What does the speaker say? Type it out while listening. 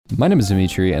My name is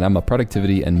Dimitri, and I'm a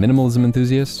productivity and minimalism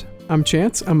enthusiast. I'm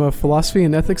Chance. I'm a philosophy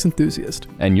and ethics enthusiast.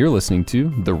 And you're listening to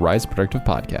the Rise Productive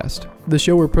Podcast, the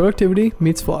show where productivity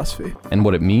meets philosophy. And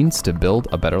what it means to build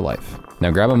a better life. Now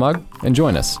grab a mug and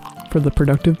join us for the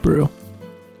Productive Brew.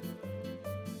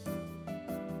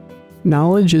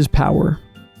 Knowledge is power.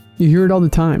 You hear it all the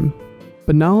time.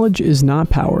 But knowledge is not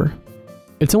power.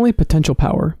 It's only potential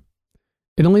power.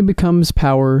 It only becomes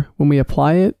power when we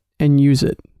apply it and use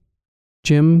it.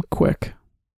 Jim Quick.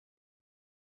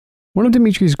 One of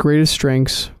Dimitri's greatest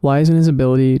strengths lies in his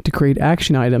ability to create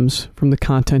action items from the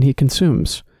content he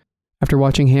consumes. After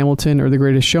watching Hamilton or The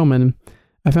Greatest Showman,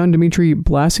 I found Dimitri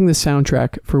blasting the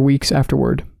soundtrack for weeks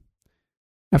afterward.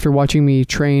 After watching me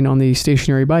train on the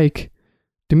stationary bike,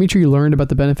 Dimitri learned about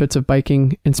the benefits of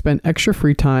biking and spent extra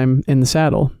free time in the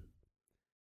saddle.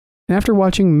 And after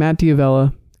watching Matt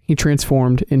D'Avella, he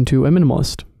transformed into a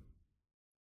minimalist.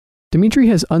 Dimitri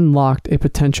has unlocked a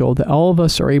potential that all of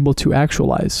us are able to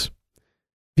actualize,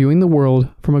 viewing the world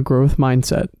from a growth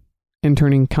mindset and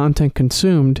turning content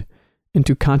consumed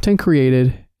into content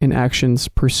created and actions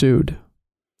pursued.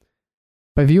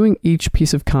 By viewing each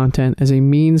piece of content as a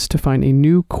means to find a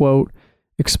new quote,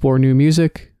 explore new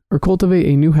music, or cultivate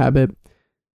a new habit,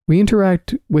 we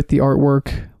interact with the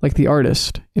artwork like the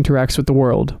artist interacts with the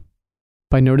world,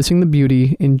 by noticing the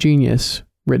beauty and genius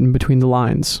written between the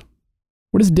lines.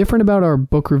 What is different about our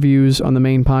book reviews on the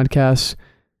main podcast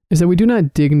is that we do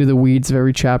not dig into the weeds of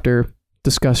every chapter,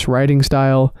 discuss writing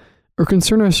style, or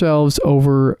concern ourselves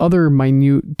over other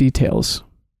minute details.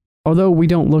 Although we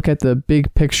don't look at the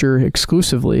big picture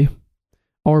exclusively,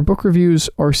 our book reviews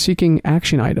are seeking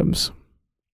action items.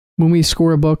 When we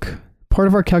score a book, part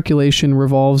of our calculation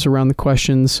revolves around the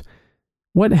questions: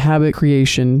 what habit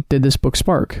creation did this book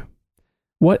spark?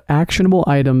 What actionable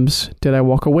items did I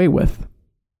walk away with?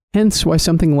 Hence why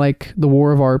something like The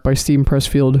War of Art by Steven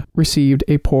Pressfield received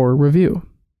a poor review.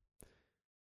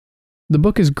 The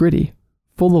book is gritty,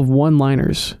 full of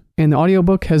one-liners, and the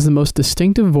audiobook has the most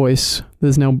distinctive voice that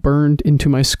is now burned into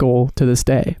my skull to this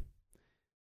day.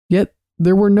 Yet,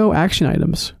 there were no action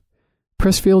items.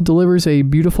 Pressfield delivers a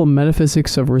beautiful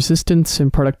metaphysics of resistance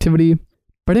and productivity,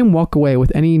 but I didn't walk away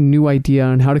with any new idea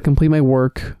on how to complete my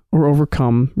work or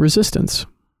overcome resistance.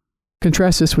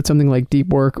 Contrast this with something like Deep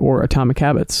Work or Atomic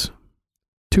Habits,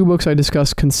 two books I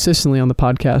discuss consistently on the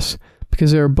podcast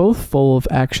because they are both full of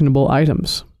actionable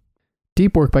items.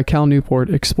 Deep Work by Cal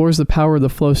Newport explores the power of the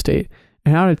flow state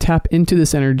and how to tap into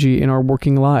this energy in our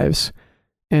working lives,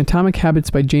 and Atomic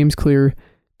Habits by James Clear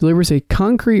delivers a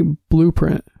concrete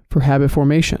blueprint for habit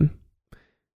formation.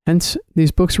 Hence,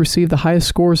 these books received the highest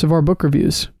scores of our book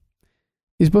reviews.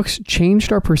 These books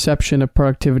changed our perception of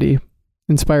productivity,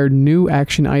 inspired new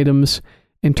action items,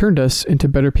 and turned us into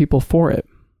better people for it.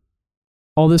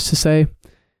 All this to say,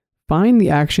 find the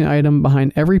action item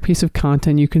behind every piece of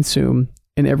content you consume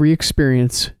and every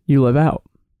experience you live out.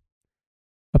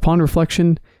 Upon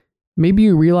reflection, maybe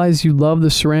you realize you love the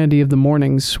serenity of the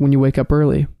mornings when you wake up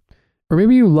early, or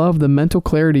maybe you love the mental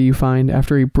clarity you find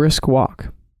after a brisk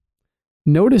walk.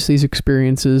 Notice these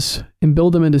experiences and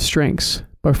build them into strengths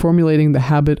by formulating the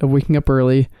habit of waking up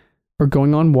early or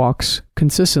going on walks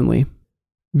consistently.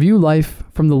 View life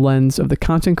from the lens of the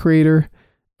content creator,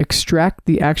 extract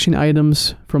the action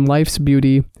items from life's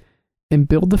beauty, and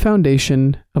build the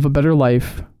foundation of a better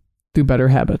life through better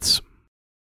habits.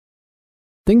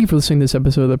 Thank you for listening to this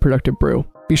episode of The Productive Brew.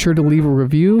 Be sure to leave a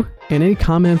review and any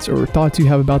comments or thoughts you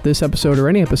have about this episode or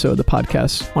any episode of the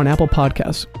podcast on Apple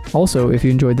Podcasts. Also, if you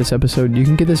enjoyed this episode, you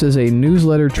can get this as a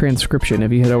newsletter transcription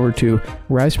if you head over to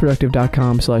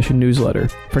riseproductive.com/newsletter.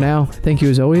 For now, thank you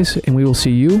as always, and we will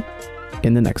see you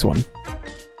in the next one.